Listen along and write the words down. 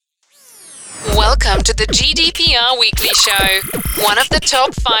Welcome to the GDPR Weekly Show, one of the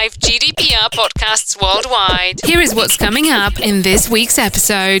top 5 GDPR podcasts worldwide. Here is what's coming up in this week's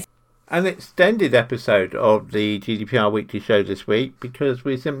episode. An extended episode of the GDPR Weekly Show this week because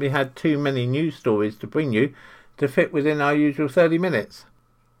we simply had too many news stories to bring you to fit within our usual 30 minutes.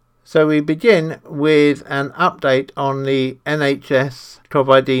 So we begin with an update on the NHS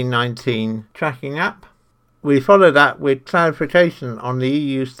COVID-19 tracking app. We follow that with clarification on the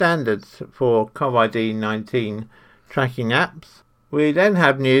EU standards for COVID-19 tracking apps. We then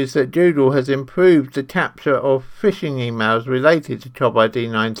have news that Doodle has improved the capture of phishing emails related to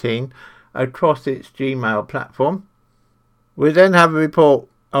COVID-19 across its Gmail platform. We then have a report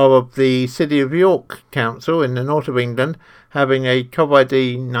of the City of York Council in the north of England having a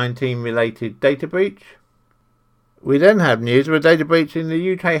COVID-19 related data breach. We then have news of a data breach in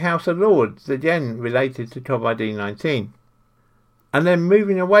the UK House of Lords, again related to COVID-19. And then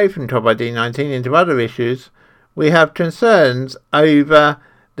moving away from COVID-19 into other issues, we have concerns over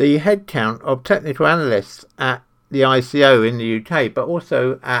the headcount of technical analysts at the ICO in the UK, but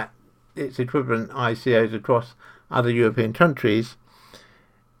also at its equivalent ICOs across other European countries,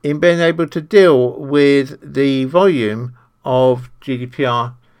 in being able to deal with the volume of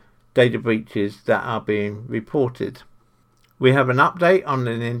GDPR data breaches that are being reported. We have an update on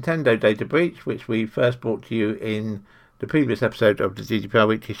the Nintendo data breach, which we first brought to you in the previous episode of the GDPR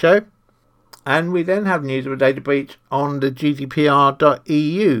Weekly Show. And we then have news of a data breach on the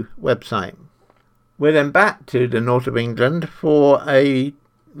gdpr.eu website. We're then back to the north of England for a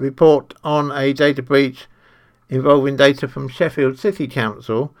report on a data breach involving data from Sheffield City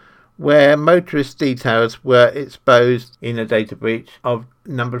Council, where motorist details were exposed in a data breach of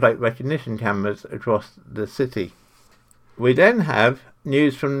number plate recognition cameras across the city. We then have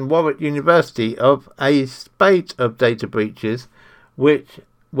news from Warwick University of a spate of data breaches which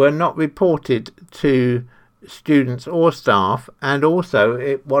were not reported to students or staff, and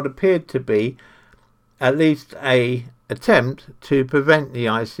also what appeared to be at least an attempt to prevent the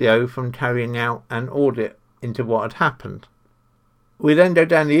ICO from carrying out an audit into what had happened. We then go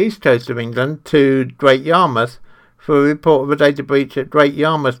down the east coast of England to Great Yarmouth for a report of a data breach at Great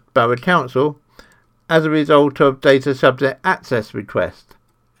Yarmouth Borough Council as a result of data subject access request.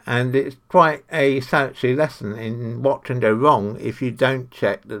 And it's quite a salutary lesson in what can go wrong if you don't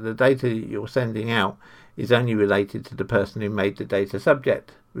check that the data that you're sending out is only related to the person who made the data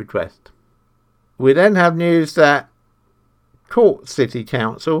subject request. We then have news that Cork City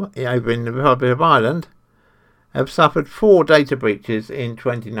Council over in the Republic of Ireland have suffered 4 data breaches in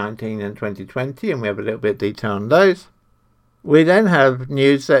 2019 and 2020, and we have a little bit of detail on those. We then have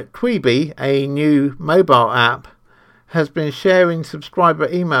news that Quibi, a new mobile app, has been sharing subscriber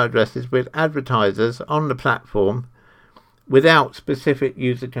email addresses with advertisers on the platform without specific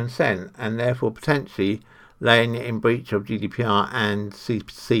user consent, and therefore potentially laying it in breach of GDPR and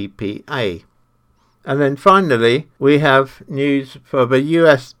CCPA. And then finally, we have news for the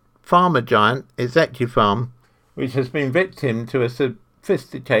US pharma giant ExecuPharm, which has been victim to a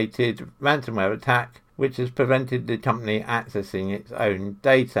sophisticated ransomware attack which has prevented the company accessing its own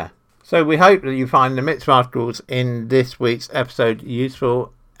data. So we hope that you find the MITS articles in this week's episode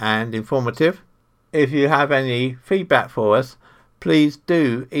useful and informative. If you have any feedback for us, please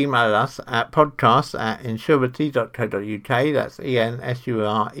do email us at podcast@ensurety.co.uk. That's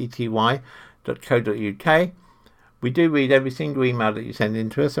ensurety.co.uk. We do read every single email that you send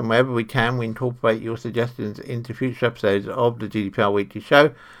in to us, and wherever we can, we incorporate your suggestions into future episodes of the GDPR Weekly Show.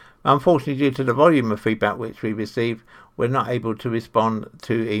 Unfortunately, due to the volume of feedback which we receive, we're not able to respond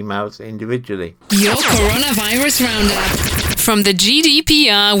to emails individually. Your Coronavirus Roundup from the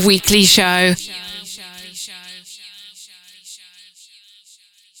GDPR Weekly Show.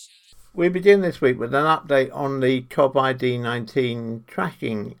 We begin this week with an update on the COVID-19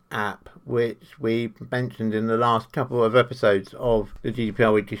 tracking app, which we mentioned in the last couple of episodes of the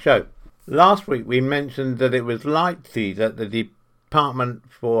GDPR Weekly Show. Last week we mentioned that it was likely that the Department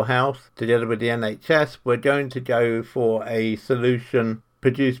for Health, together with the NHS, were going to go for a solution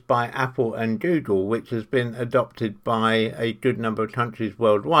produced by Apple and Google, which has been adopted by a good number of countries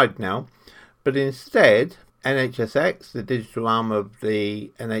worldwide now. But instead, NHSX, the digital arm of the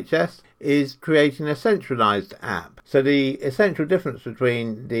NHS, is creating a centralised app. So the essential difference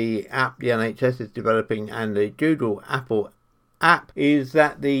between the app the NHS is developing and the Google Apple app is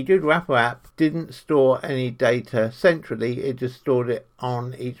that the Google Apple app didn't store any data centrally, it just stored it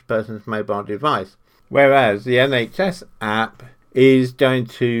on each person's mobile device. Whereas the NHS app is going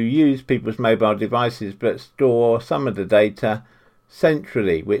to use people's mobile devices but store some of the data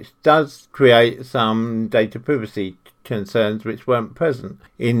centrally, which does create some data privacy concerns which weren't present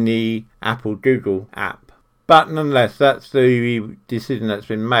in the Apple Google app. But nonetheless, that's the decision that's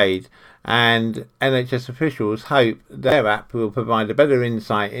been made, and NHS officials hope their app will provide a better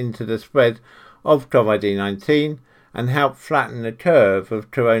insight into the spread of COVID-19 and help flatten the curve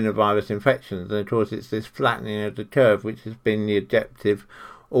of coronavirus infections. And of course, it's this flattening of the curve which has been the objective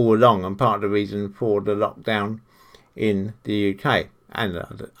all along and part of the reason for the lockdown in the UK and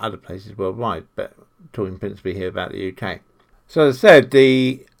other places worldwide, but talking principally here about the UK. So as I said,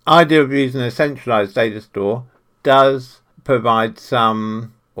 the idea of using a centralised data store does provide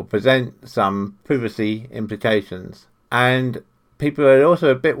some, or present some, privacy implications. And people are also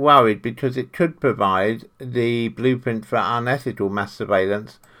a bit worried because it could provide the blueprint for unethical mass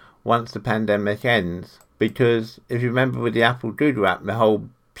surveillance once the pandemic ends. Because if you remember with the Apple Google app, the whole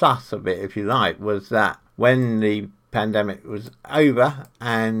plus of it, if you like, was that when the pandemic was over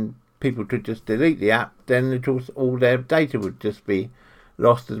and people could just delete the app, then of course all their data would just be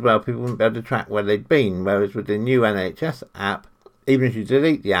lost as well. People wouldn't be able to track where they'd been. Whereas with the new NHS app, even if you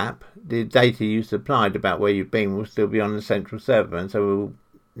delete the app, the data you supplied about where you've been will still be on the central server, and so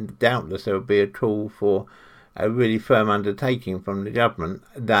doubtless there will be a call for a really firm undertaking from the government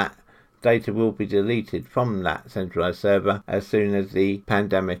that data will be deleted from that centralised server as soon as the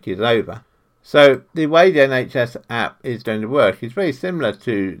pandemic is over. So the way the NHS app is going to work is very similar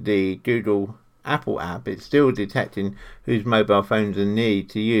to the Google Apple app. It's still detecting whose mobile phones are near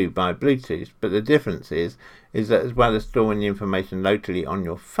to you by Bluetooth, but the difference is that as well as storing the information locally on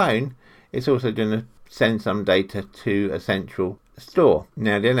your phone, it's also going to send some data to a central store.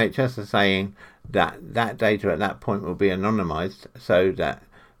 Now the NHS are saying that that data at that point will be anonymised so that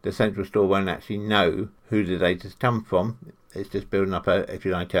the central store won't actually know who the data's come from. It's just building up a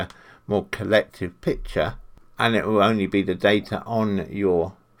more collective picture, and it will only be the data on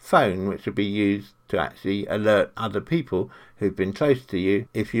your phone which will be used to actually alert other people who've been close to you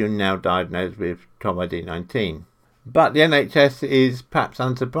if you're now diagnosed with COVID-19. But the NHS is, perhaps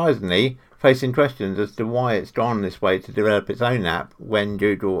unsurprisingly, facing questions as to why it's gone this way to develop its own app when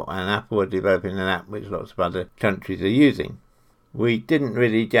Google and Apple are developing an app which lots of other countries are using. We didn't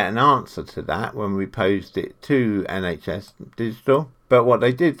really get an answer to that when we posed it to NHS Digital, but what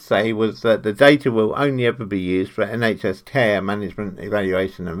they did say was that the data will only ever be used for NHS care management,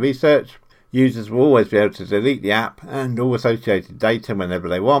 evaluation and research. Users will always be able to delete the app and all associated data whenever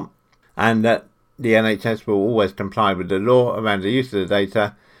they want, and that the NHS will always comply with the law around the use of the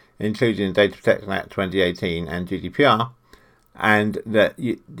data, including the Data Protection Act 2018 and GDPR, and that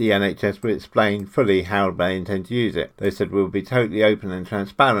the NHS will explain fully how they intend to use it. They said we'll be totally open and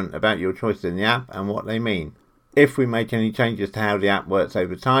transparent about your choices in the app and what they mean. If we make any changes to how the app works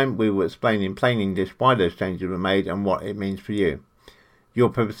over time, we will explain in plain English why those changes were made and what it means for you. Your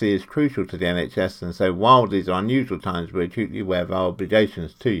privacy is crucial to the NHS, and so while these are unusual times, we're acutely aware of our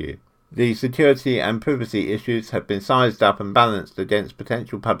obligations to you. The security and privacy issues have been sized up and balanced against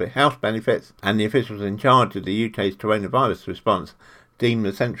potential public health benefits, and the officials in charge of the UK's coronavirus response deem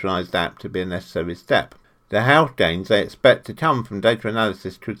the centralised app to be a necessary step. The health gains they expect to come from data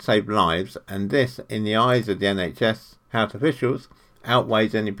analysis could save lives, and this, in the eyes of the NHS health officials,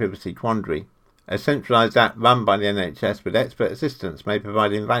 outweighs any privacy quandary. A centralised app run by the NHS with expert assistance may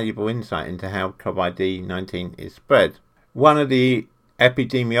provide invaluable insight into how COVID-19 is spread. One of the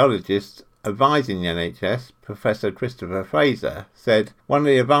epidemiologists advising the NHS, Professor Christopher Fraser, said one of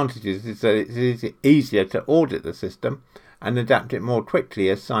the advantages is that it is easier to audit the system and adapt it more quickly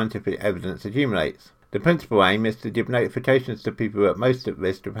as scientific evidence accumulates. The principal aim is to give notifications to people who are most at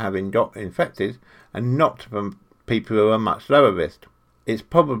risk of having got infected and not from people who are much lower risk. It's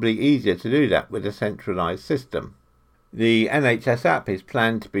probably easier to do that with a centralised system. The NHS app is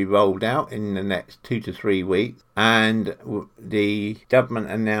planned to be rolled out in the next 2 to 3 weeks, and the government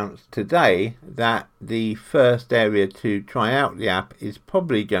announced today that the first area to try out the app is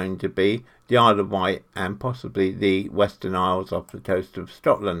probably going to be the Isle of Wight and possibly the Western Isles off the coast of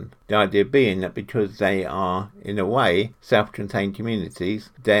Scotland. The idea being that because they are, in a way, self-contained communities,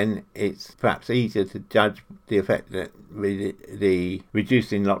 then it's perhaps easier to judge the effect that the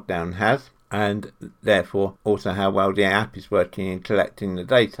reducing lockdown has, and therefore also how well the app is working in collecting the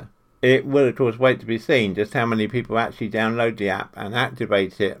data. It will of course wait to be seen just how many people actually download the app and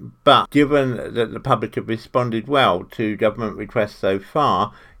activate it, but given that the public have responded well to government requests so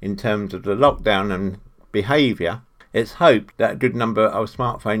far in terms of the lockdown and behaviour, it's hoped that a good number of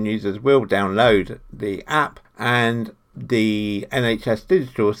smartphone users will download the app, and the NHS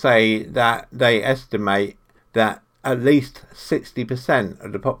Digital say that they estimate that at least 60%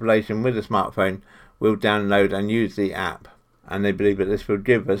 of the population with a smartphone will download and use the app. and they believe that this will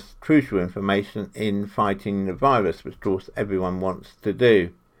give us crucial information in fighting the virus, which of course everyone wants to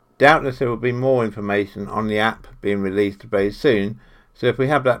do. Doubtless there will be more information on the app being released very soon, so if we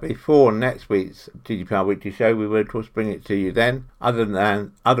have that before next week's GDPR Weekly Show, we will of course bring it to you then.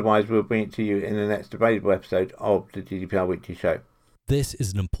 Otherwise, we'll bring it to you in the next available episode of the GDPR Weekly Show. This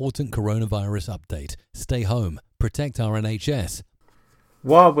is an important coronavirus update. Stay home. Protect our NHS.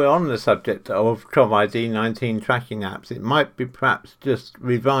 While we're on the subject of COVID-19 tracking apps, it might be perhaps just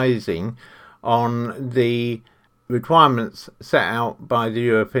revising on the requirements set out by the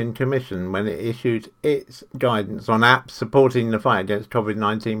European Commission when it issued its guidance on apps supporting the fight against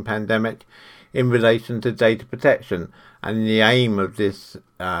COVID-19 pandemic in relation to data protection. And the aim of this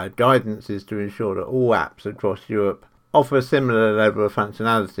guidance is to ensure that all apps across Europe offer a similar level of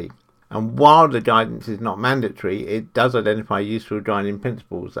functionality. And while the guidance is not mandatory, it does identify useful guiding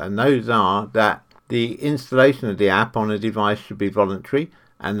principles, and those are that the installation of the app on a device should be voluntary,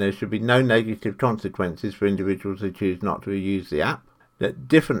 and there should be no negative consequences for individuals who choose not to use the app, that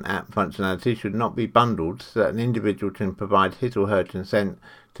different app functionality should not be bundled so that an individual can provide his or her consent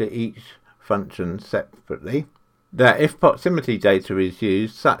to each function separately, that if proximity data is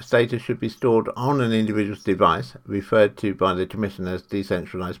used, such data should be stored on an individual's device, referred to by the Commission as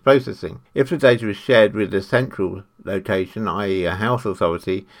decentralised processing. If the data is shared with a central location, i.e. a health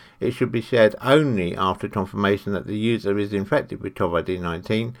authority, it should be shared only after confirmation that the user is infected with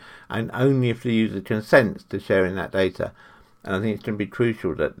COVID-19 and only if the user consents to sharing that data. And I think it's going to be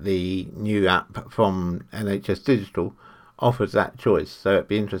crucial that the new app from NHS Digital offers that choice. So it'd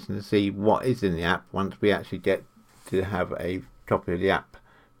be interesting to see what is in the app once we actually get to have a copy of the app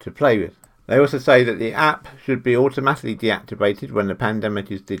to play with. They also say that the app should be automatically deactivated when the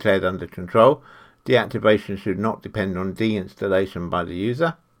pandemic is declared under control. Deactivation should not depend on deinstallation by the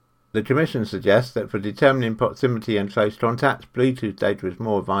user. The Commission suggests that for determining proximity and close contacts, Bluetooth data is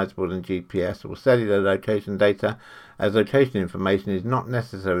more advisable than GPS or cellular location data, as location information is not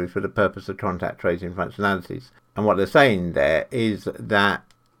necessary for the purpose of contact tracing functionalities. And what they're saying there is that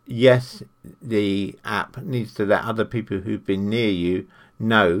yes, the app needs to let other people who've been near you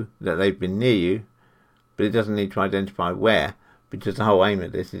know that they've been near you, but it doesn't need to identify where, because the whole aim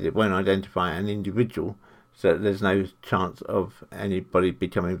of this is it won't identify an individual, so that there's no chance of anybody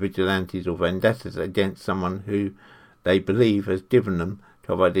becoming vigilantes or vendettas against someone who they believe has given them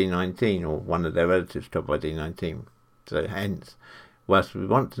COVID-19 or one of their relatives COVID-19. So hence, whilst we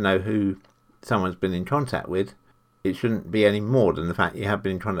want to know who someone's been in contact with, it shouldn't be any more than the fact you have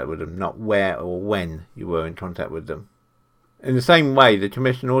been in contact with them, not where or when you were in contact with them. In the same way, the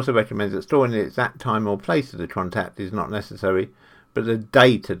Commission also recommends that storing the exact time or place of the contact is not necessary, but the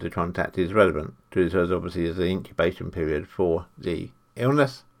date of the contact is relevant, because obviously there's an incubation period for the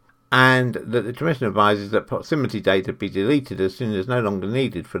illness, and that the Commission advises that proximity data be deleted as soon as no longer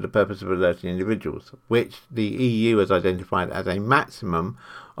needed for the purpose of alerting individuals, which the EU has identified as a maximum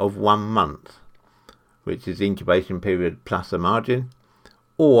of 1 month, which is the incubation period plus a margin,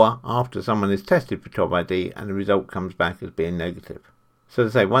 or after someone is tested for COVID and the result comes back as being negative. So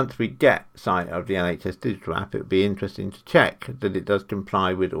to say, once we get sight of the NHS Digital app, it would be interesting to check that it does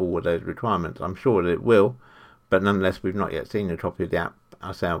comply with all of those requirements. I'm sure that it will, but nonetheless we've not yet seen a copy of the app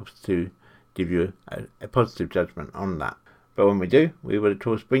ourselves to give you a positive judgment on that. But when we do, we will of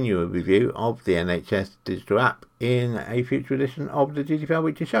course bring you a review of the NHS Digital app in a future edition of the GDPR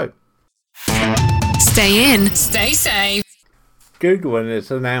Weekly Show. Stay in, stay safe. Google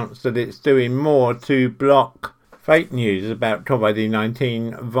has announced that it's doing more to block fake news about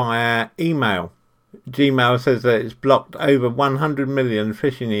COVID-19 via email. Gmail says that it's blocked over 100 million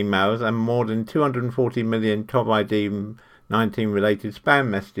phishing emails and more than 240 million COVID-19 related spam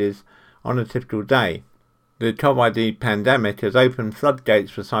messages on a typical day. The COVID pandemic has opened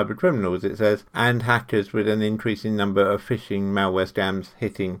floodgates for cyber criminals, it says, and hackers, with an increasing number of phishing malware scams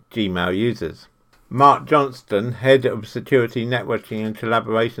hitting Gmail users. Mark Johnston, Head of Security, Networking and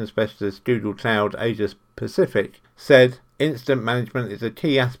Collaboration Specialist, Google Cloud Asia Pacific, said, "Incident management is a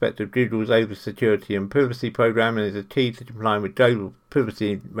key aspect of Google's over-security and privacy program and is a key to complying with global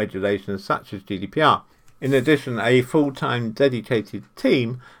privacy regulations such as GDPR. In addition, a full-time dedicated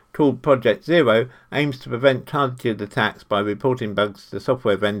team called Project Zero aims to prevent targeted attacks by reporting bugs to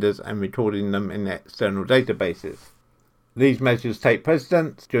software vendors and recording them in external databases. These measures take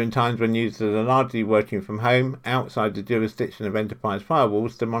precedence during times when users are largely working from home, outside the jurisdiction of enterprise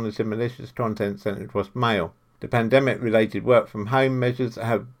firewalls, to monitor malicious content sent across mail. The pandemic-related work from home measures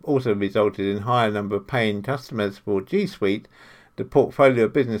have also resulted in a higher number of paying customers for G Suite, the portfolio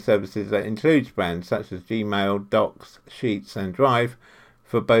of business services that includes brands such as Gmail, Docs, Sheets and Drive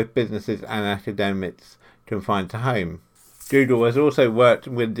for both businesses and academics confined to home." Doodle has also worked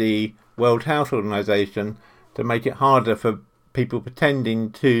with the World Health Organization to make it harder for people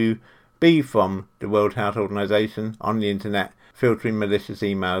pretending to be from the World Health Organization on the internet, filtering malicious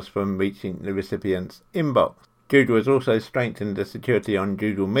emails from reaching the recipient's inbox. Doodle has also strengthened the security on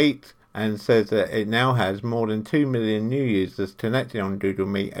Doodle Meet and says that it now has more than 2 million new users connected on Doodle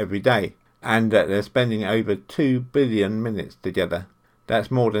Meet every day, and that they're spending over 2 billion minutes together.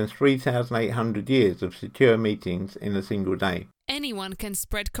 That's more than 3,800 years of secure meetings in a single day. Anyone can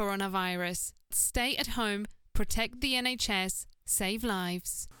spread coronavirus. Stay at home, protect the NHS, save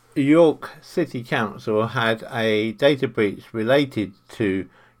lives. York City Council had a data breach related to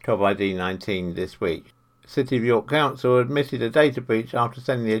COVID-19 this week. City of York Council admitted a data breach after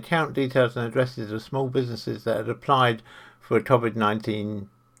sending the account details and addresses of small businesses that had applied for a COVID-19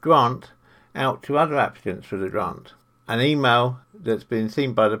 grant out to other applicants for the grant. An email that's been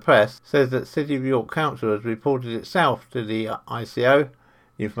seen by the press says that City of York Council has reported itself to the ICO,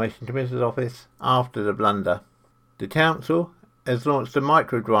 the Information Commissioner's Office, after the blunder. The council has launched a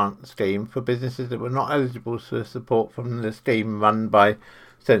micro-grant scheme for businesses that were not eligible for support from the scheme run by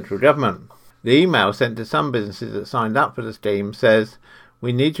central government. The email sent to some businesses that signed up for the scheme says,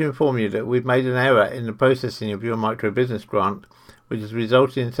 "We need to inform you that we've made an error in the processing of your micro-business grant, which has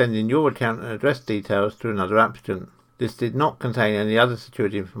resulted in sending your account and address details to another applicant. This did not contain any other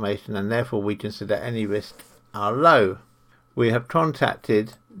security information and therefore we consider any risks are low. We have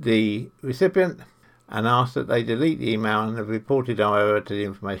contacted the recipient and asked that they delete the email and have reported our error to the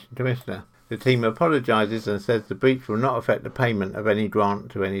Information Commissioner. The team apologises and says the breach will not affect the payment of any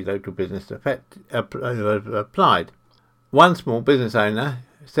grant to any local business applied." One small business owner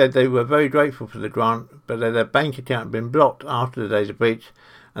said they were very grateful for the grant, but that their bank account had been blocked after the data breach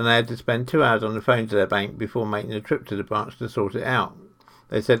and they had to spend 2 hours on the phone to their bank before making a trip to the branch to sort it out.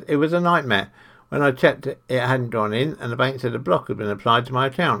 They said, "It was a nightmare. When I checked it hadn't gone in and the bank said a block had been applied to my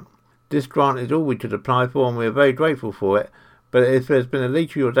account. This grant is all we could apply for and we are very grateful for it, but if there's been a leak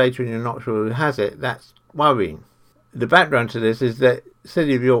of your data and you're not sure who has it, that's worrying." The background to this is that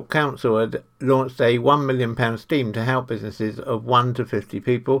City of York Council had launched a £1 million scheme to help businesses of 1 to 50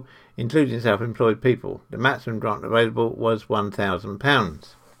 people, including self-employed people. The maximum grant available was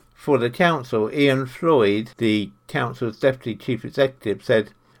 £1,000. For the council, Ian Floyd, the council's deputy chief executive, said,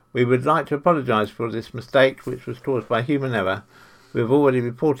 "We would like to apologise for this mistake, which was caused by human error. We have already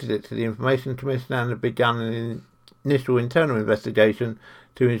reported it to the Information Commissioner and have begun an initial internal investigation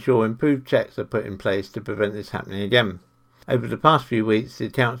to ensure improved checks are put in place to prevent this happening again." Over the past few weeks, the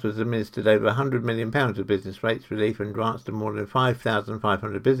council has administered over £100 million of business rates relief and grants to more than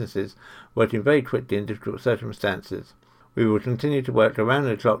 5,500 businesses, working very quickly in difficult circumstances. We will continue to work around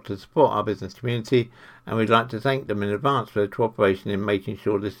the clock to support our business community, and we'd like to thank them in advance for their cooperation in making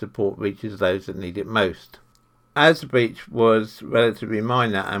sure this support reaches those that need it most. As the breach was relatively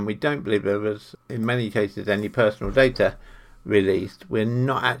minor, and we don't believe there was, in many cases, any personal data released, we're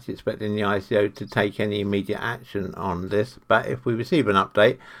not actually expecting the ICO to take any immediate action on this, but if we receive an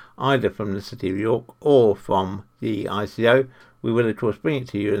update, either from the City of York or from the ICO, we will of course bring it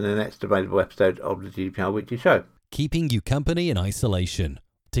to you in the next available episode of the GDPR Weekly Show. Keeping you company in isolation.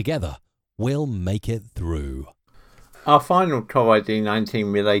 Together, we'll make it through. Our final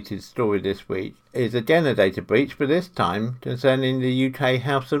COVID-19 related story this week is again a data breach, but this time concerning the UK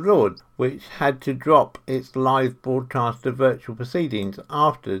House of Lords, which had to drop its live broadcast of virtual proceedings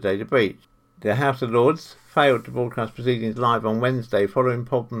after the data breach. The House of Lords failed to broadcast proceedings live on Wednesday following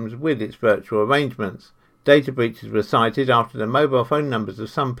problems with its virtual arrangements. Data breaches were cited after the mobile phone numbers of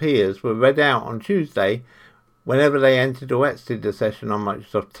some peers were read out on Tuesday whenever they entered or exited the session on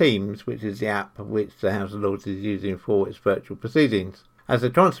Microsoft Teams, which is the app which the House of Lords is using for its virtual proceedings. As a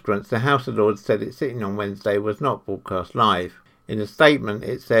consequence, the House of Lords said its sitting on Wednesday was not broadcast live. In a statement,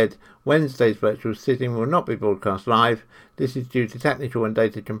 it said, "Wednesday's virtual sitting will not be broadcast live. This is due to technical and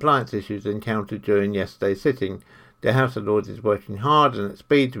data compliance issues encountered during yesterday's sitting. The House of Lords is working hard and at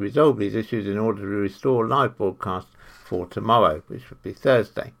speed to resolve these issues in order to restore live broadcast for tomorrow," which would be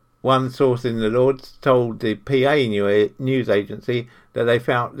Thursday. One source in the Lords told the PA news agency that they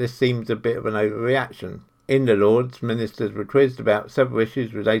felt this seems a bit of an overreaction. In the Lords, ministers were quizzed about several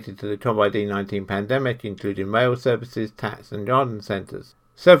issues related to the COVID-19 pandemic, including rail services, tax and garden centres.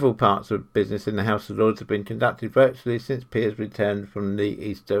 Several parts of business in the House of Lords have been conducted virtually since peers returned from the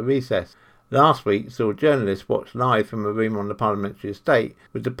Easter recess. Last week saw journalists watch live from a room on the parliamentary estate,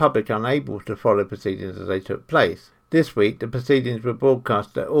 with the public unable to follow proceedings as they took place. This week, the proceedings were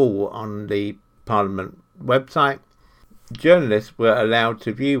broadcast at all on the Parliament website. Journalists were allowed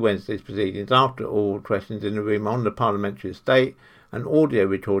to view Wednesday's proceedings after oral questions in the room on the parliamentary estate, and audio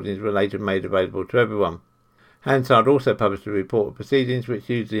recordings were later made available to everyone. Hansard also published a report of proceedings which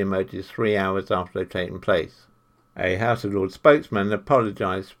usually emerges 3 hours after they've taken place. A House of Lords spokesman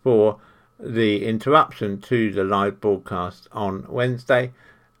apologised for the interruption to the live broadcast on Wednesday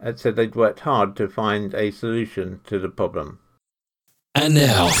and said they'd worked hard to find a solution to the problem. And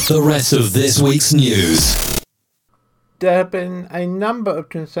now, the rest of this week's news. There have been a number of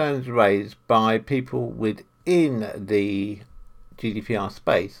concerns raised by people within the GDPR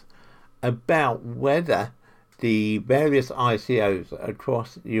space about whether the various ICOs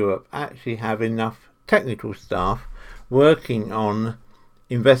across Europe actually have enough technical staff working on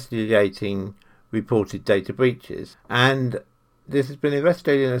investigating reported data breaches. And this has been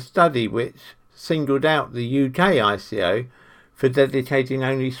investigated in a study which singled out the UK ICO for dedicating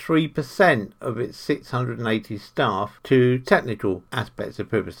only 3% of its 680 staff to technical aspects of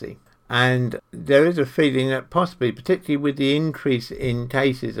privacy. And there is a feeling that possibly, particularly with the increase in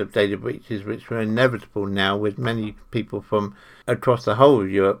cases of data breaches, which are inevitable now with many people from across the whole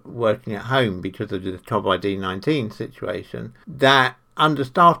of Europe working at home because of the COVID-19 situation, that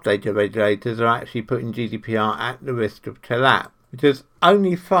understaffed data regulators are actually putting GDPR at the risk of collapse. Because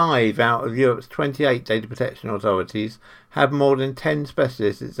only 5 out of Europe's 28 data protection authorities have more than 10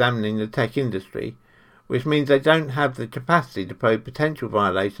 specialists examining the tech industry, which means they don't have the capacity to probe potential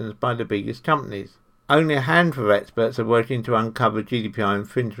violations by the biggest companies. Only a handful of experts are working to uncover GDPR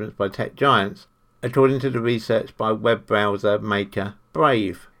infringements by tech giants, according to the research by web browser maker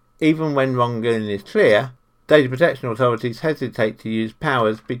Brave. Even when wrongdoing is clear, data protection authorities hesitate to use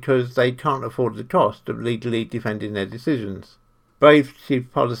powers because they can't afford the cost of legally defending their decisions. Brave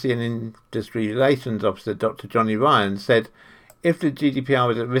Chief Policy and Industry Relations Officer Dr. Johnny Ryan said, "If the GDPR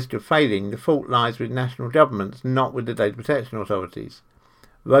is at risk of failing, the fault lies with national governments, not with the data protection authorities.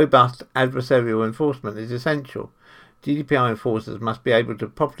 Robust adversarial enforcement is essential. GDPR enforcers must be able to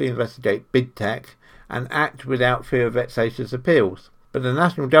properly investigate big tech and act without fear of vexatious appeals. But the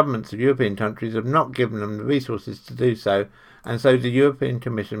national governments of European countries have not given them the resources to do so, and so the European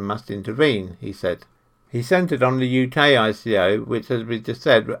Commission must intervene," he said. He centred on the UK ICO, which, as we just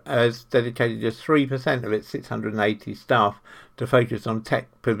said, has dedicated just 3% of its 680 staff to focus on tech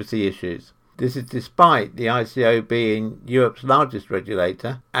privacy issues. This is despite the ICO being Europe's largest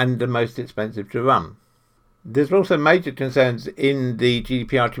regulator and the most expensive to run. There's also major concerns in the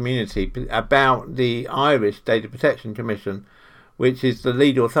GDPR community about the Irish Data Protection Commission, which is the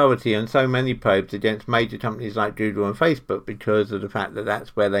lead authority on so many probes against major companies like Google and Facebook because of the fact that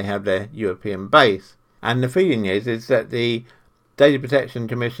that's where they have their European base. And the feeling is that the Data Protection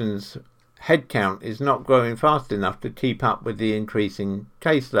Commission's headcount is not growing fast enough to keep up with the increasing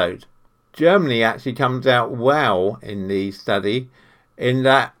caseload. Germany actually comes out well in the study in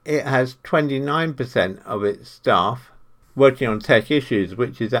that it has 29% of its staff working on tech issues,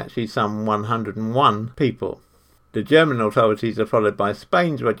 which is actually some 101 people. The German authorities are followed by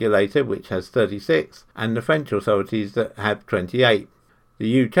Spain's regulator, which has 36, and the French authorities that have 28.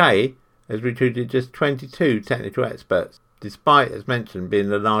 The UK has recruited just 22 technical experts, despite, as mentioned, being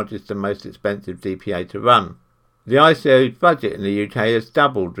the largest and most expensive DPA to run. The ICO's budget in the UK has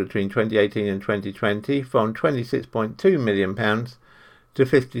doubled between 2018 and 2020 from £26.2 million to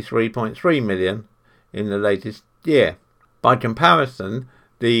 £53.3 million in the latest year. By comparison,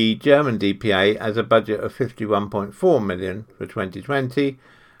 the German DPA has a budget of £51.4 million for 2020,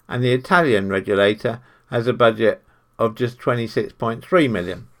 and the Italian regulator has a budget of just £26.3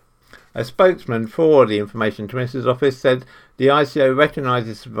 million. A spokesman for the Information Commissioner's Office said the ICO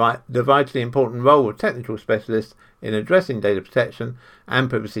recognises the vitally important role of technical specialists in addressing data protection and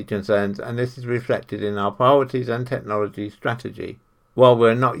privacy concerns, and this is reflected in our priorities and technology strategy. While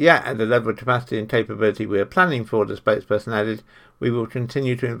we're not yet at the level of capacity and capability we are planning for, the spokesperson added, we will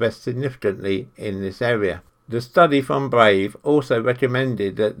continue to invest significantly in this area. The study from Brave also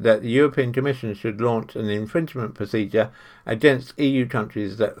recommended that the European Commission should launch an infringement procedure against EU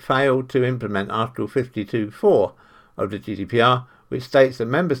countries that fail to implement Article 52.4 of the GDPR, which states that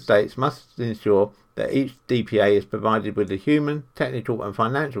member states must ensure that each DPA is provided with the human, technical and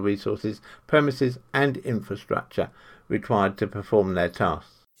financial resources, premises and infrastructure required to perform their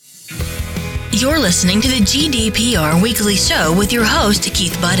tasks. You're listening to the GDPR Weekly Show with your host,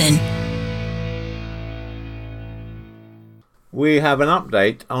 Keith Budden. We have an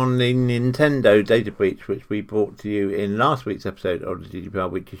update on the Nintendo data breach, which we brought to you in last week's episode of the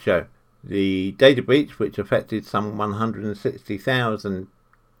GDPR Weekly Show. The data breach, which affected some 160,000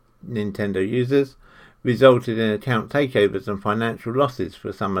 Nintendo users, resulted in account takeovers and financial losses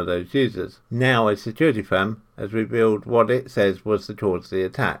for some of those users. Now a security firm has revealed what it says was the cause of the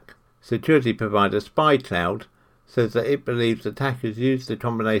attack. Security provider SpyCloud says that it believes attackers used the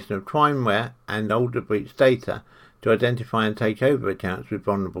combination of crimeware and older breach data to identify and take over accounts with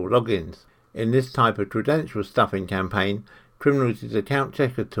vulnerable logins. In this type of credential stuffing campaign, criminals use account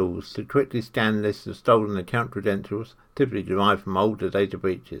checker tools to quickly scan lists of stolen account credentials, typically derived from older data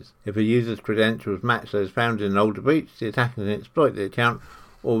breaches. If a user's credentials match those found in an older breach, the attacker can exploit the account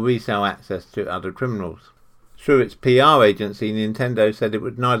or resell access to other criminals. Through its PR agency, Nintendo said it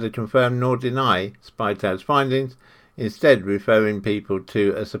would neither confirm nor deny SpyCloud's findings, instead referring people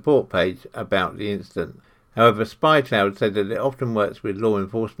to a support page about the incident. However, SpyCloud said that it often works with law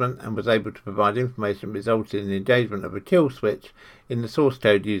enforcement and was able to provide information resulting in the engagement of a kill switch in the source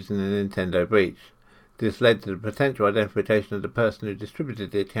code used in the Nintendo breach. This led to the potential identification of the person who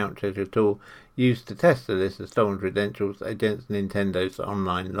distributed the account checker tool used to test the list of stolen credentials against Nintendo's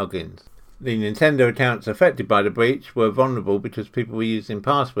online logins. The Nintendo accounts affected by the breach were vulnerable because people were using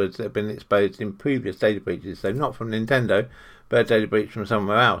passwords that had been exposed in previous data breaches, so not from Nintendo, but a data breach from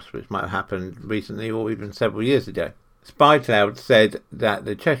somewhere else, which might have happened recently or even several years ago. SpyCloud said that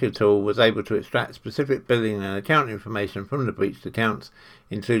the checker tool was able to extract specific billing and account information from the breached accounts,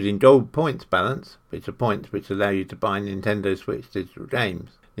 including gold points balance, which are points which allow you to buy Nintendo Switch digital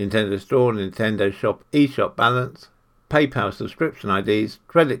games, Nintendo Store, Nintendo Shop eShop balance, PayPal subscription IDs,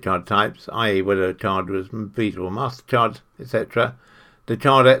 credit card types, i.e. whether a card was Visa or MasterCard, etc., the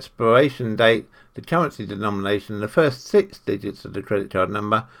card expiration date, the currency denomination, the first 6 digits of the credit card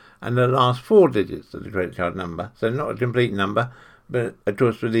number, and the last 4 digits of the credit card number. So not a complete number, but of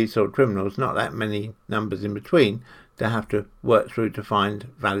course for these sort of criminals, not that many numbers in between to have to work through to find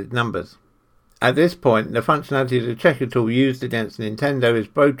valid numbers. At this point, the functionality of the checker tool used against Nintendo is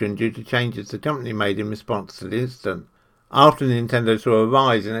broken due to changes the company made in response to the incident. After Nintendo saw a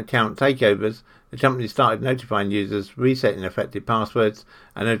rise in account takeovers, the company started notifying users, resetting affected passwords,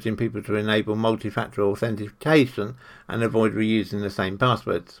 and urging people to enable multi-factor authentication and avoid reusing the same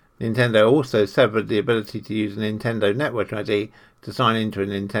passwords. Nintendo also severed the ability to use a Nintendo Network ID to sign into a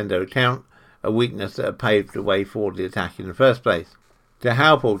Nintendo account, a weakness that had paved the way for the attack in the first place. To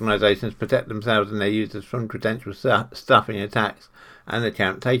help organisations protect themselves and their users from credential stuffing attacks and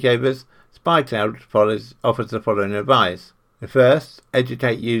account takeovers, SpyCloud offers the following advice. First,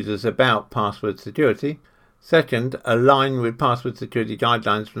 educate users about password security. Second, align with password security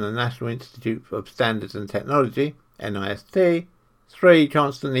guidelines from the National Institute of Standards and Technology, NIST. 3.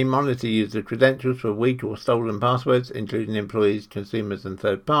 Constantly monitor user credentials for weak or stolen passwords, including employees, consumers and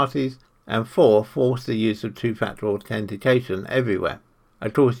third parties. And 4. Force the use of two-factor authentication everywhere.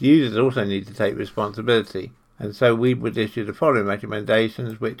 Of course, users also need to take responsibility, and so we would issue the following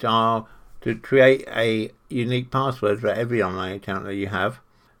recommendations, which are to create a unique password for every online account that you have,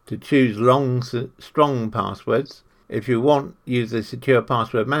 to choose long, strong passwords. If you want, use a secure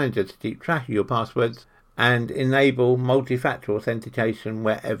password manager to keep track of your passwords, and enable multi-factor authentication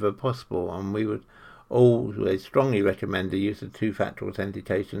wherever possible. And we would always strongly recommend the use of two-factor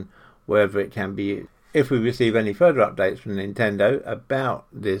authentication wherever it can be used. If we receive any further updates from Nintendo about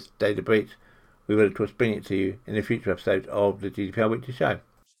this data breach, we will of course bring it to you in a future episode of the GDPR Weekly Show.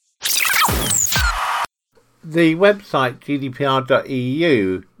 The website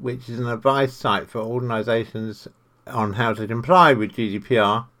gdpr.eu, which is an advice site for organisations on how to comply with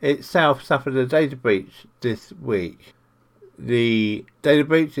GDPR, itself suffered a data breach this week. The data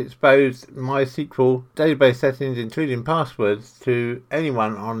breach exposed MySQL database settings, including passwords, to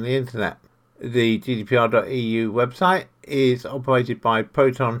anyone on the internet. The gdpr.eu website is operated by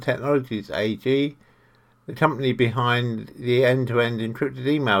Proton Technologies AG, the company behind the end-to-end encrypted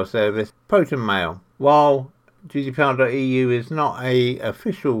email service ProtonMail. While GDPR.eu is not an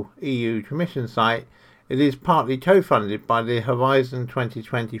official EU Commission site, it is partly co-funded by the Horizon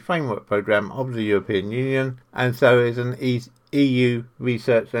 2020 framework programme of the European Union, and so is an EU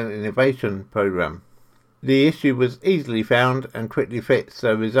research and innovation programme. The issue was easily found and quickly fixed,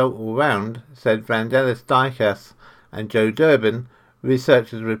 so result all round, said Vangelis Dikas and Joe Durbin,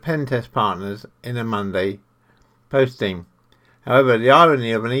 researchers with Pentest Partners, in a Monday posting. However, the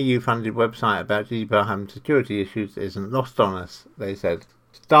irony of an EU-funded website about GDPR having security issues isn't lost on us, they said.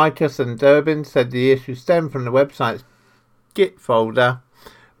 Dikas and Durbin said the issue stemmed from the website's Git folder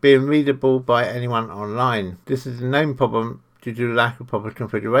being readable by anyone online. This is a known problem due to the lack of proper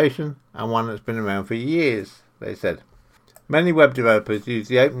configuration, and one that's been around for years, they said. Many web developers use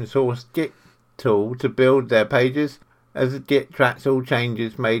the open source Git tool to build their pages, as Git tracks all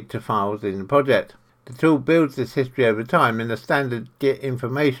changes made to files in the project. The tool builds this history over time in the standard Git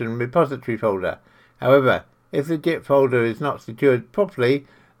information repository folder. However, if the Git folder is not secured properly,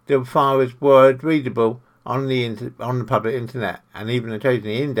 the file is word readable on the public internet, and even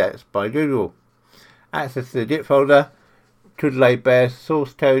occasionally indexed by Google. Access to the Git folder could lay bare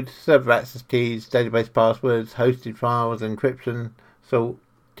source code, server access keys, database passwords, hosted files, encryption, salt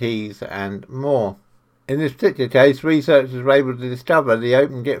keys, and more. In this particular case, researchers were able to discover the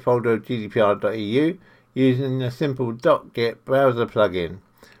open Git folder of GDPR.eu using a simple .git browser plugin,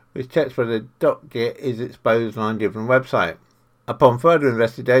 which checks whether .git is exposed on a given website. Upon further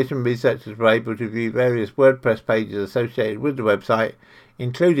investigation, researchers were able to view various WordPress pages associated with the website,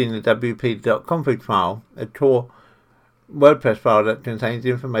 including the wp.config file, a core WordPress file that contains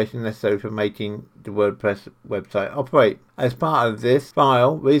information necessary for making the WordPress website operate. As part of this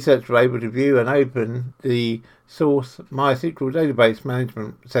file, researchers were able to view and open the source MySQL database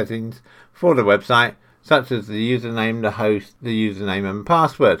management settings for the website, such as the username, the host, the username and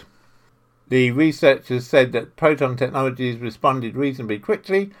password. The researchers said that Proton Technologies responded reasonably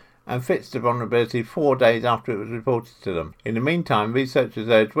quickly and fixed the vulnerability 4 days after it was reported to them. In the meantime, researchers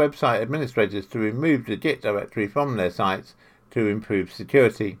urged website administrators to remove the Git directory from their sites to improve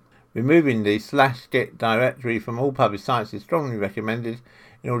security. Removing the /Git directory from all published sites is strongly recommended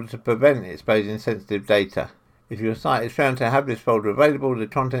in order to prevent exposing sensitive data. If your site is found to have this folder available, the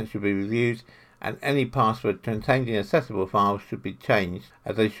contents should be reviewed and any password contained in accessible files should be changed,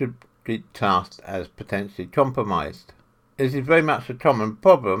 as they should be classed as potentially compromised. This is very much a common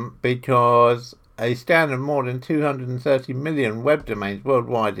problem because a scan of more than 230 million web domains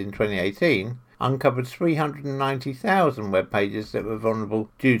worldwide in 2018 uncovered 390,000 web pages that were vulnerable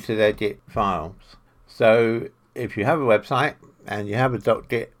due to their Git files. So if you have a website and you have a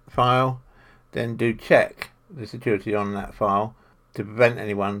 .git file, then do check the security on that file to prevent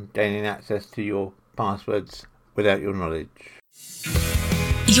anyone gaining access to your passwords without your knowledge.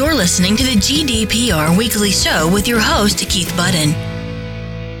 You're listening to the GDPR Weekly Show with your host, Keith Budden.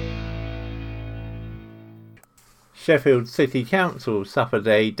 Sheffield City Council suffered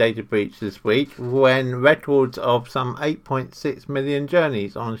a data breach this week when records of some 8.6 million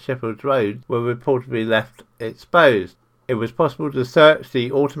journeys on Sheffield's roads were reportedly left exposed. It was possible to search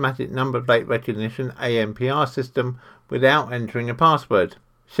the automatic number plate recognition ANPR system without entering a password.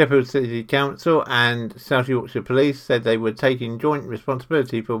 Sheffield City Council and South Yorkshire Police said they were taking joint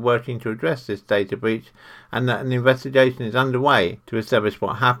responsibility for working to address this data breach and that an investigation is underway to establish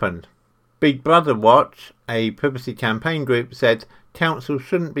what happened. Big Brother Watch, a privacy campaign group, said council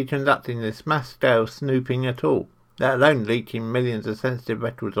shouldn't be conducting this mass-scale snooping at all, let alone leaking millions of sensitive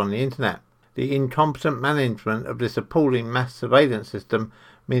records on the internet. The incompetent management of this appalling mass surveillance system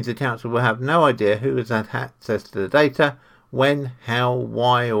means the council will have no idea who has had access to the data, when, how,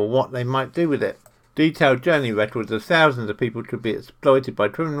 why or what they might do with it. Detailed journey records of thousands of people could be exploited by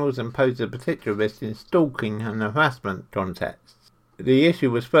criminals and pose a particular risk in stalking and harassment contexts. The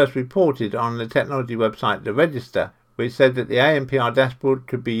issue was first reported on the technology website The Register, which said that the ANPR dashboard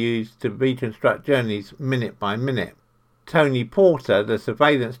could be used to reconstruct journeys minute by minute. Tony Porter, the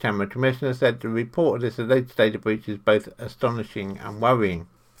surveillance camera commissioner, said the report of this alleged data breach is both astonishing and worrying.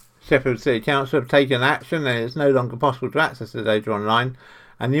 Sheffield City Council have taken action and it is no longer possible to access the data online,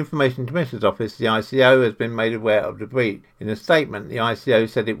 and the Information Commissioner's Office, the ICO, has been made aware of the breach. In a statement, the ICO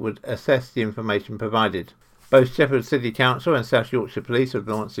said it would assess the information provided. Both Sheffield City Council and South Yorkshire Police have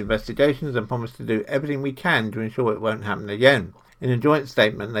launched investigations and promised to do everything we can to ensure it won't happen again. In a joint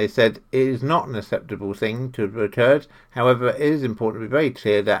statement, they said it is not an acceptable thing to have occurred. However, it is important to be very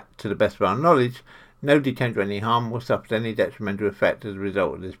clear that, to the best of our knowledge, nobody came to any harm or suffered any detrimental effect as a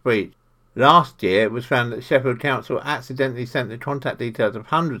result of this breach. Last year, it was found that Sheffield Council accidentally sent the contact details of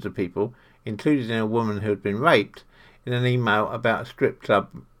hundreds of people, including a woman who had been raped, in an email about a strip club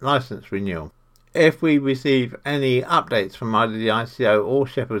licence renewal. If we receive any updates from either the ICO or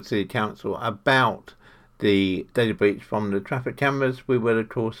Sheffield City Council about the data breach from the traffic cameras, we will of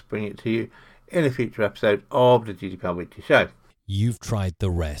course bring it to you in a future episode of the GDPR Weekly Show. You've tried the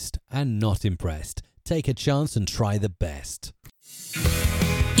rest and not impressed. Take a chance and try the best.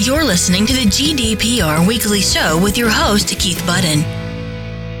 You're listening to the GDPR Weekly Show with your host, Keith Budden.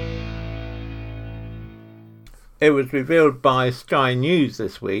 It was revealed by Sky News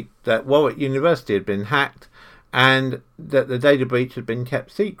this week that Warwick University had been hacked and that the data breach had been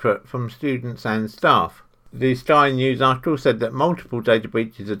kept secret from students and staff. The Sky News article said that multiple data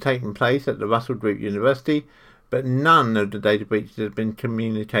breaches had taken place at the Russell Group University, but none of the data breaches had been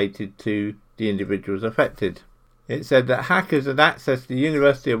communicated to the individuals affected. It said that hackers had accessed the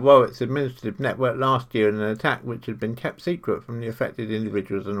University of Warwick's administrative network last year in an attack which had been kept secret from the affected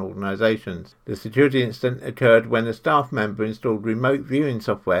individuals and organisations. The security incident occurred when a staff member installed remote viewing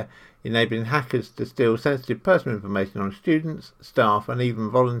software enabling hackers to steal sensitive personal information on students, staff and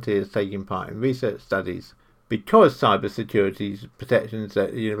even volunteers taking part in research studies. Because cybersecurity protections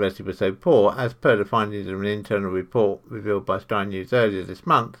at the university were so poor, as per the findings of an internal report revealed by Sky News earlier this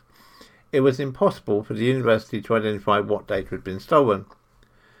month, it was impossible for the university to identify what data had been stolen.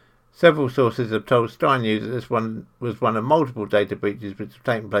 Several sources have told Sky News that this one was one of multiple data breaches which have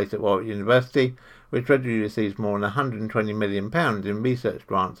taken place at Warwick University, which regularly receives more than £120 million in research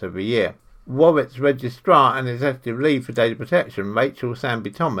grants every year. Warwick's registrar and executive lead for data protection, Rachel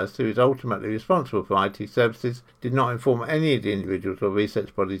Sandby-Thomas, who is ultimately responsible for IT services, did not inform any of the individuals or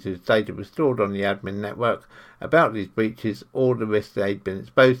research bodies whose data was stored on the admin network about these breaches or the risks they'd been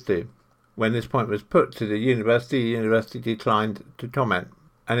exposed to. When this point was put to the university declined to comment.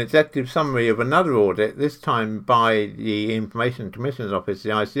 An executive summary of another audit, this time by the Information Commissioner's Office, the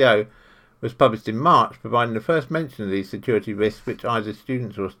ICO, was published in March, providing the first mention of these security risks which either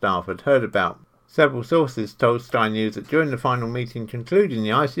students or staff had heard about. Several sources told Sky News that during the final meeting concluding the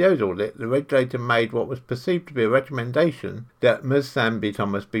ICO's audit, the regulator made what was perceived to be a recommendation that Ms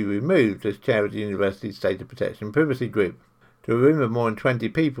Sandby-Thomas be removed as chair of the university's Data Protection Privacy Group. To a room of more than 20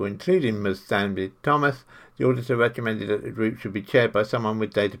 people, including Ms Sandby-Thomas, the auditor recommended that the group should be chaired by someone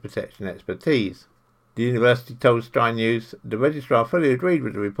with data protection expertise. The university told Sky News the registrar fully agreed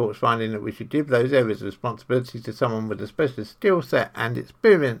with the report's finding that we should give those areas of responsibility to someone with a specialist skill set and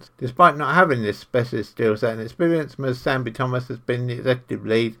experience. Despite not having this specialist skill set and experience, Ms Sandby-Thomas has been the executive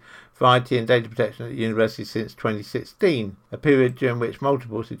lead for IT and data protection at the university since 2016, a period during which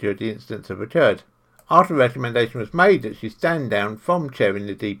multiple security incidents have occurred. After a recommendation was made that she stand down from chairing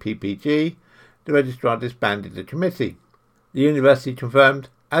the DPPG, the registrar disbanded the committee. The university confirmed,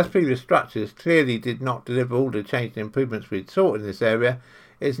 as previous structures clearly did not deliver all the change and improvements we had sought in this area,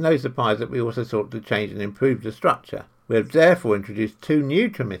 it's no surprise that we also sought to change and improve the structure. We have therefore introduced 2 new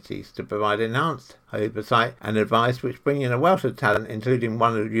committees to provide enhanced oversight and advice which bring in a wealth of talent, including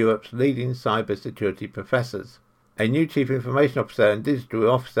one of Europe's leading cyber security professors. A new Chief Information Officer and Digital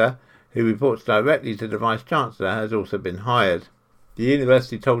Officer, who reports directly to the Vice-Chancellor, has also been hired. The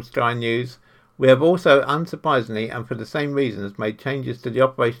university told Sky News, "We have also, unsurprisingly and for the same reasons, made changes to the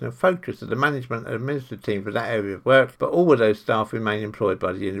operational focus of the management and administrative team for that area of work, but all of those staff remain employed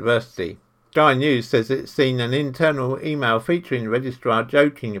by the university." Sky News says it's seen an internal email featuring the registrar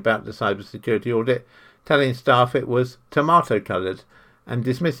joking about the cybersecurity audit, telling staff it was tomato-coloured, and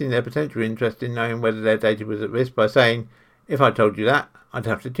dismissing their potential interest in knowing whether their data was at risk by saying, "If I told you that, I'd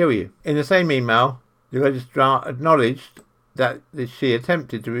have to kill you." In the same email, the registrar acknowledged that she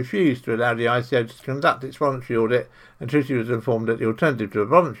attempted to refuse to allow the ICO to conduct its voluntary audit until she was informed that the alternative to a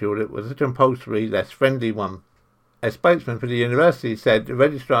voluntary audit was a compulsory, less friendly one. A spokesman for the university said the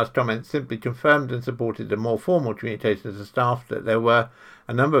registrar's comments simply confirmed and supported the more formal communication to the staff that there were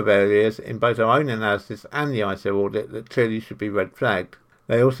a number of areas in both our own analysis and the ICO audit that clearly should be red flagged.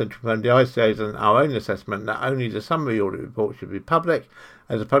 They also confirmed the ICO's and our own assessment that only the summary audit report should be public,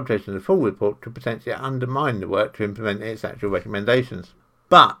 as the publication of the full report could potentially undermine the work to implement its actual recommendations.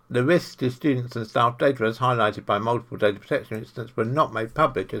 But the risks to students and staff data, as highlighted by multiple data protection incidents, were not made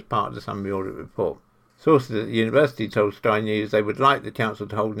public as part of the summary audit report. Sources at the university told Sky News they would like the council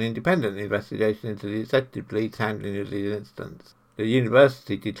to hold an independent investigation into the executive lead's handling of these incidents. The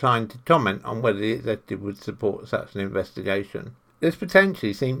university declined to comment on whether the executive would support such an investigation. This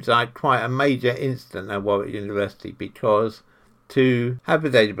potentially seems like quite a major incident at Warwick University, because to have a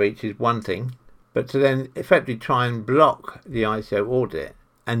data breach is one thing, but to then effectively try and block the ICO audit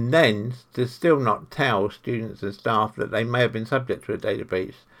and then to still not tell students and staff that they may have been subject to a data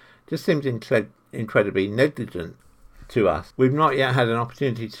breach just seems incredibly negligent to us. We've not yet had an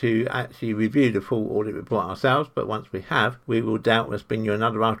opportunity to actually review the full audit report ourselves, but once we have, we will doubtless bring you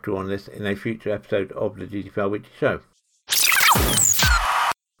another article on this in a future episode of the GDPR Weekly Show.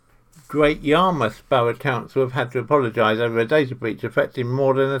 Great Yarmouth Borough Council have had to apologise over a data breach affecting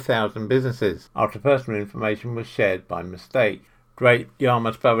more than 1,000 businesses after personal information was shared by mistake. Great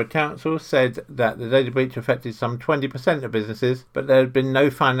Yarmouth Borough Council said that the data breach affected some 20% of businesses, but there had been no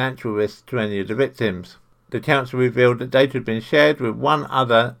financial risk to any of the victims. The council revealed that data had been shared with one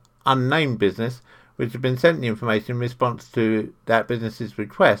other unnamed business, which had been sent the information in response to that business's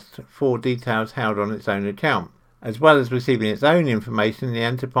request for details held on its own account. As well as receiving its own information, the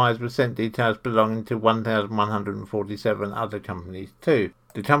enterprise was sent details belonging to 1,147 other companies too.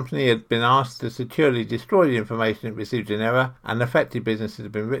 The company had been asked to securely destroy the information it received in error, and affected businesses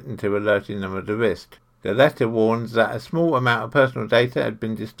had been written to alerting them of the risk. The letter warns that a small amount of personal data had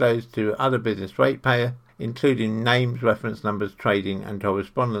been disclosed to other business ratepayers, including names, reference numbers, trading and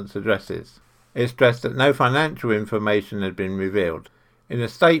correspondence addresses. It stressed that no financial information had been revealed. In a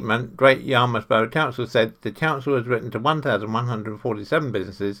statement, Great Yarmouth Borough Council said the council has written to 1,147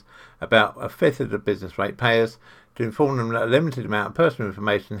 businesses, about a fifth of the business rate payers, to inform them that a limited amount of personal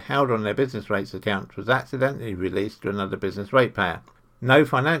information held on their business rates accounts was accidentally released to another business rate payer. No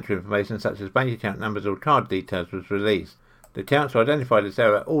financial information such as bank account numbers or card details was released. The council identified this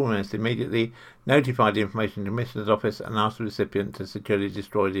error almost immediately, notified the Information Commissioner's Office and asked the recipient to securely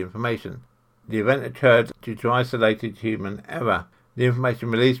destroy the information. The event occurred due to isolated human error. The information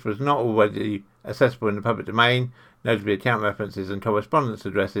released was not already accessible in the public domain, notably account references and correspondence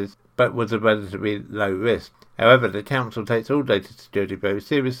addresses, but was of relatively low risk. However, the council takes all data security very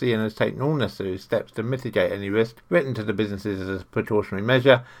seriously and has taken all necessary steps to mitigate any risk written to the businesses as a precautionary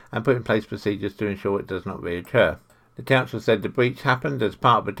measure and put in place procedures to ensure it does not reoccur. The council said the breach happened as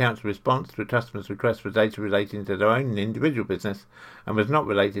part of a council response to a customer's request for data relating to their own individual business and was not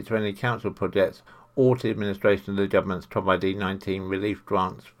related to any council projects or to the administration of the government's COVID-19 relief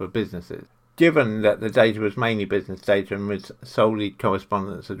grants for businesses. Given that the data was mainly business data and was solely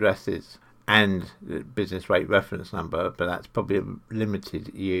correspondence addresses and the business rate reference number, but that's probably a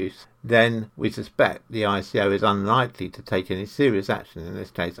limited use, then we suspect the ICO is unlikely to take any serious action in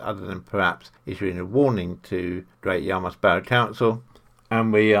this case other than perhaps issuing a warning to Great Yarmouth Borough Council,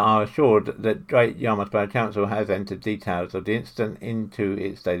 and we are assured that Great Yarmouth Borough Council has entered details of the incident into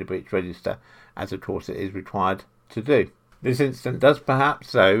its data breach register, as of course it is required to do. This incident does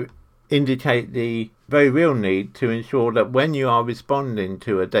perhaps, though, indicate the very real need to ensure that when you are responding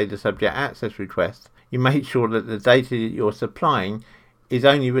to a data subject access request, you make sure that the data you're supplying is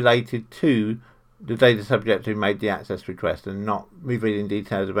only related to the data subject who made the access request and not revealing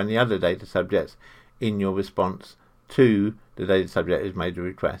details of any other data subjects in your response to the data subject who's made the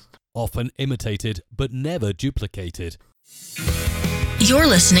request. Often imitated but never duplicated. You're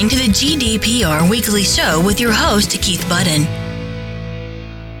listening to the GDPR Weekly Show with your host, Keith Budden.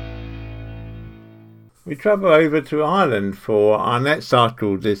 We travel over to Ireland for our next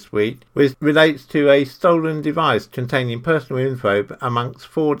article this week, which relates to a stolen device containing personal info amongst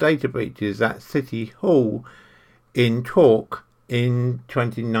 4 data breaches at City Hall in Cork in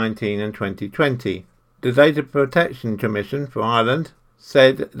 2019 and 2020. The Data Protection Commission for Ireland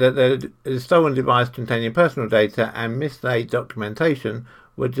said that the stolen device containing personal data and mislaid documentation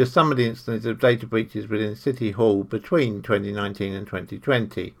were just some of the instances of data breaches within City Hall between 2019 and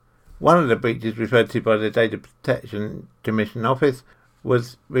 2020. One of the breaches referred to by the Data Protection Commission Office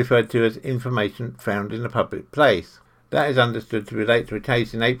was referred to as information found in a public place. That is understood to relate to a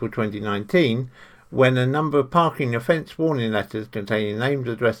case in April 2019 when a number of parking offence warning letters containing names,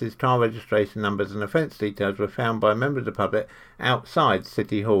 addresses, car registration numbers and offence details were found by a member of the public outside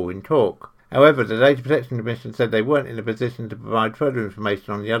City Hall in Cork. However, the Data Protection Commission said they weren't in a position to provide further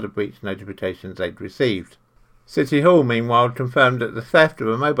information on the other breach notifications they'd received. City Hall, meanwhile, confirmed that the theft of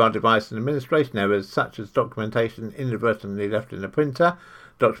a mobile device and administration errors such as documentation inadvertently left in a printer,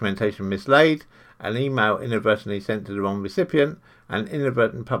 documentation mislaid, an email inadvertently sent to the wrong recipient, and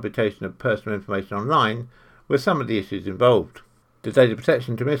inadvertent publication of personal information online were some of the issues involved. The Data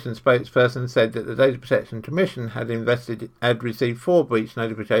Protection Commission spokesperson said that the Data Protection Commission had received 4 breach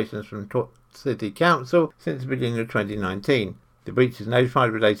notifications from City Council since the beginning of 2019. The breaches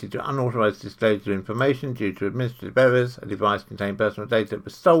notified related to unauthorised disclosure of information due to administrative errors, a device containing personal data that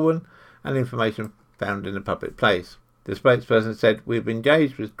was stolen, and information found in a public place. The spokesperson said, "We've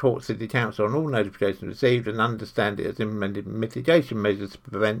engaged with Cork City Council on all notifications received and understand it has implemented mitigation measures to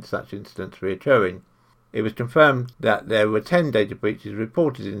prevent such incidents reoccurring." It was confirmed that there were 10 data breaches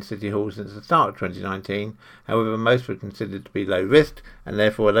reported in City Hall since the start of 2019. However, most were considered to be low risk, and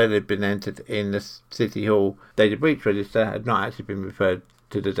therefore, although they'd been entered in the City Hall data breach register, had not actually been referred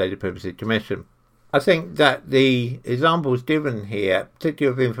to the Data Privacy Commission. I think that the examples given here,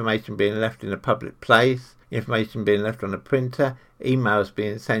 particularly of information being left in a public place, information being left on a printer, emails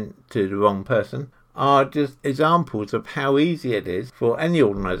being sent to the wrong person, are just examples of how easy it is for any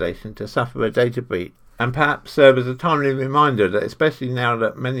organisation to suffer a data breach. And perhaps serve as a timely reminder that, especially now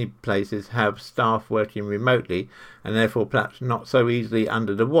that many places have staff working remotely and therefore perhaps not so easily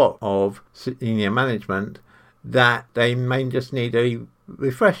under the watch of senior management, that they may just need a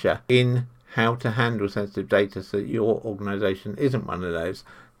refresher in how to handle sensitive data so that your organisation isn't one of those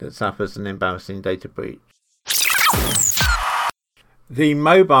that suffers an embarrassing data breach. The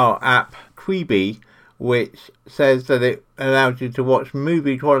mobile app Quibi, which says that it allows you to watch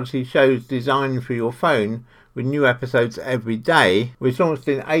movie quality shows designed for your phone with new episodes every day, which launched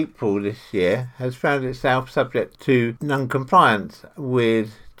in April this year, has found itself subject to non-compliance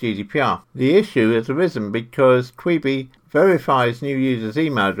with GDPR. The issue has arisen because Quibi verifies new users'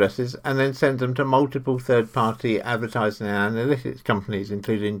 email addresses and then sends them to multiple third-party advertising and analytics companies,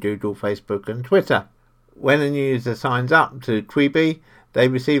 including Google, Facebook and Twitter. When a new user signs up to Quibi, they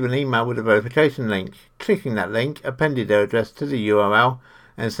receive an email with a verification link. Clicking that link appended their address to the URL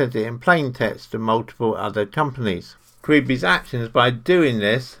and sent it in plain text to multiple other companies. Quibi's actions by doing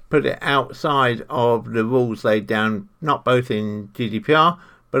this put it outside of the rules laid down not both in GDPR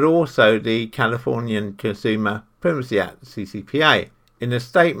but also the Californian Consumer Privacy Act, CCPA. In a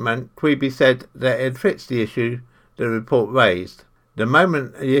statement, Quibi said that it fixed the issue the report raised. The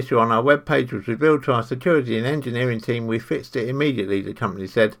moment the issue on our webpage was revealed to our security and engineering team, we fixed it immediately, the company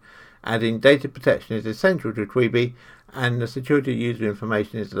said, adding data protection is essential to Quibi and the security of user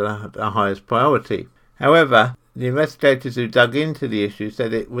information is the highest priority. However, the investigators who dug into the issue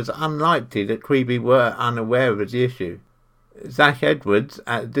said it was unlikely that Quibi were unaware of the issue. Zach Edwards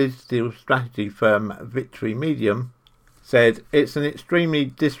at digital strategy firm Victory Medium said it's an extremely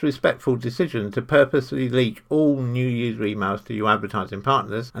disrespectful decision to purposely leak all new user emails to your advertising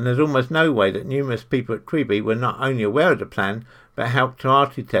partners, and there's almost no way that numerous people at Quibi were not only aware of the plan but helped to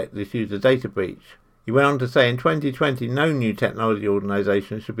architect this user data breach. He went on to say in 2020 no new technology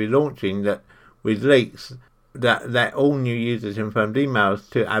organisation should be launching that with leaks that let all new users informed emails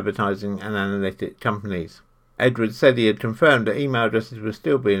to advertising and analytic companies. Edwards said he had confirmed that email addresses were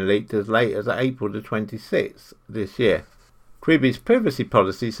still being leaked as late as April the 26th this year. Quibi's privacy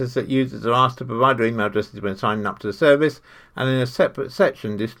policy says that users are asked to provide their email addresses when signing up to the service, and in a separate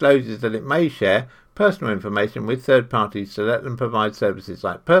section discloses that it may share personal information with third parties to let them provide services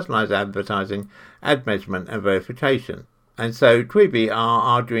like personalised advertising, ad measurement and verification. And so Quibi are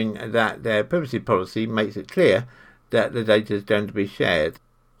arguing that their privacy policy makes it clear that the data is going to be shared.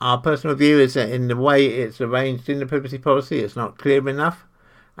 Our personal view is that in the way it's arranged in the privacy policy, it's not clear enough,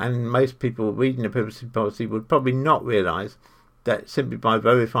 and most people reading the privacy policy would probably not realise that simply by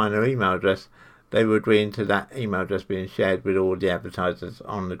verifying their email address, they were agreeing to that email address being shared with all the advertisers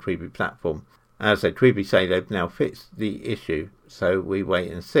on the Quibi platform. As I said, Quibi say they've now fixed the issue, so we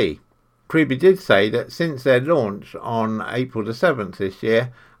wait and see. Quibi did say that since their launch on April the 7th this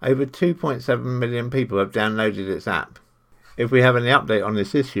year, over 2.7 million people have downloaded its app. If we have any update on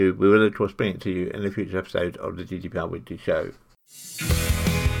this issue, we will of course bring it to you in a future episode of the GDPR Weekly Show.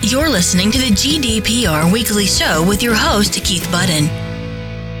 You're listening to the GDPR Weekly Show with your host, Keith Budden.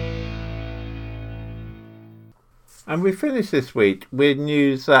 And we finished this week with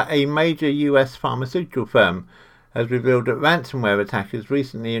news that a major US pharmaceutical firm has revealed that ransomware attackers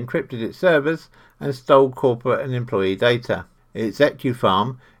recently encrypted its servers and stole corporate and employee data. Its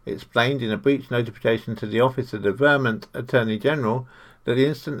Ecupharm explained in a breach notification to the Office of the Vermont Attorney General that the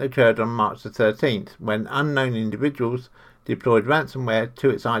incident occurred on March the 13th when unknown individuals deployed ransomware to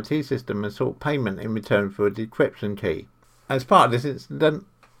its IT system and sought payment in return for a decryption key. As part of this incident,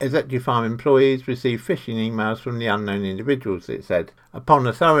 Ecupharm employees received phishing emails from the unknown individuals, it said. Upon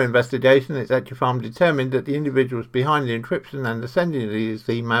a thorough investigation, Ecupharm determined that the individuals behind the encryption and the sending of these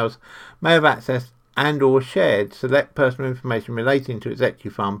emails may have accessed and or shared select personal information relating to its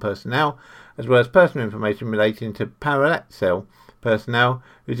Ecupharm personnel, as well as personal information relating to Parexel personnel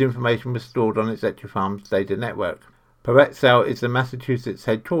whose information was stored on its Ecupharm's data network. Parexel is the Massachusetts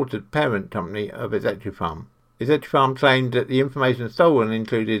headquartered parent company of its Ecupharm. Its Ecupharm claimed that the information stolen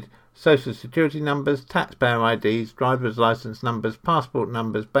included social security numbers, taxpayer IDs, driver's license numbers, passport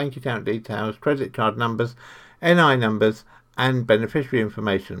numbers, bank account details, credit card numbers, NI numbers, and beneficiary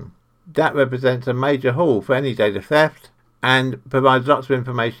information. That represents a major haul for any data theft and provides lots of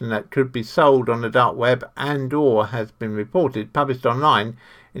information that could be sold on the dark web and or has been reported published online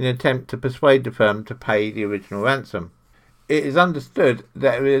in an attempt to persuade the firm to pay the original ransom. It is understood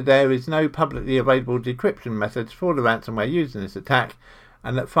that there is no publicly available decryption methods for the ransomware used in this attack,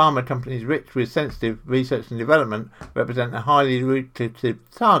 and that pharma companies rich with sensitive research and development represent a highly lucrative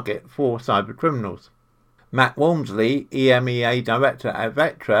target for cyber criminals. Matt Walmsley, EMEA Director at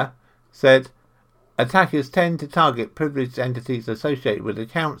Vectra, said, "Attackers tend to target privileged entities associated with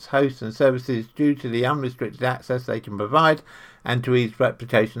accounts, hosts and services due to the unrestricted access they can provide and to ease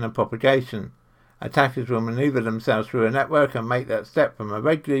replication and propagation. Attackers will maneuver themselves through a network and make that step from a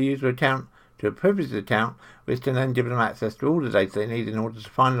regular user account to a privileged account, which can then give them access to all the data they need in order to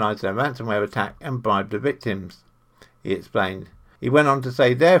finalise their ransomware attack and bribe the victims," he explained. He went on to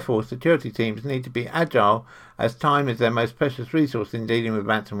say, therefore, security teams need to be agile as time is their most precious resource in dealing with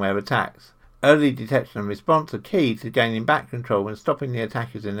ransomware attacks. Early detection and response are key to gaining back control and stopping the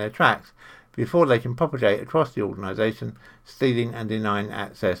attackers in their tracks before they can propagate across the organisation, stealing and denying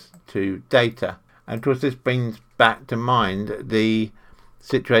access to data. And of course this brings back to mind the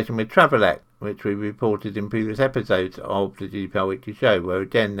situation with Travelex, which we reported in previous episodes of the GDPR Weekly Show, where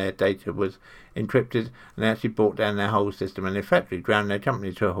again their data was encrypted and they actually brought down their whole system and effectively ground their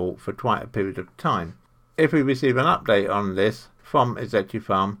company to a halt for quite a period of time. If we receive an update on this from Executive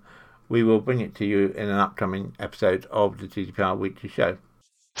Farm, we will bring it to you in an upcoming episode of the GDPR Weekly Show.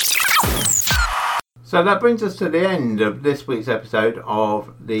 So that brings us to the end of this week's episode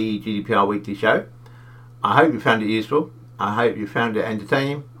of the GDPR Weekly Show. I hope you found it useful. I hope you found it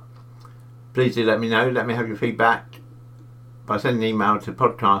entertaining. Please do let me know. Let me have your feedback by sending an email to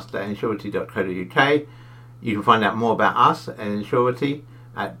podcast@ensurety.co.uk. You can find out more about us at Ensurety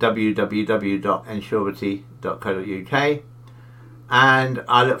at www.ensurety.co.uk. And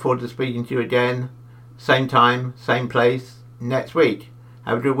I look forward to speaking to you again, same time, same place, next week.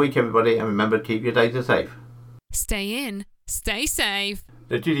 Have a good week, everybody, and remember to keep your data safe. Stay in, stay safe.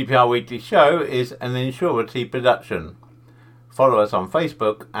 The GDPR Weekly Show is an Ensurety production. Follow us on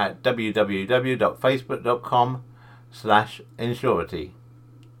Facebook at www.facebook.com/Ensurety.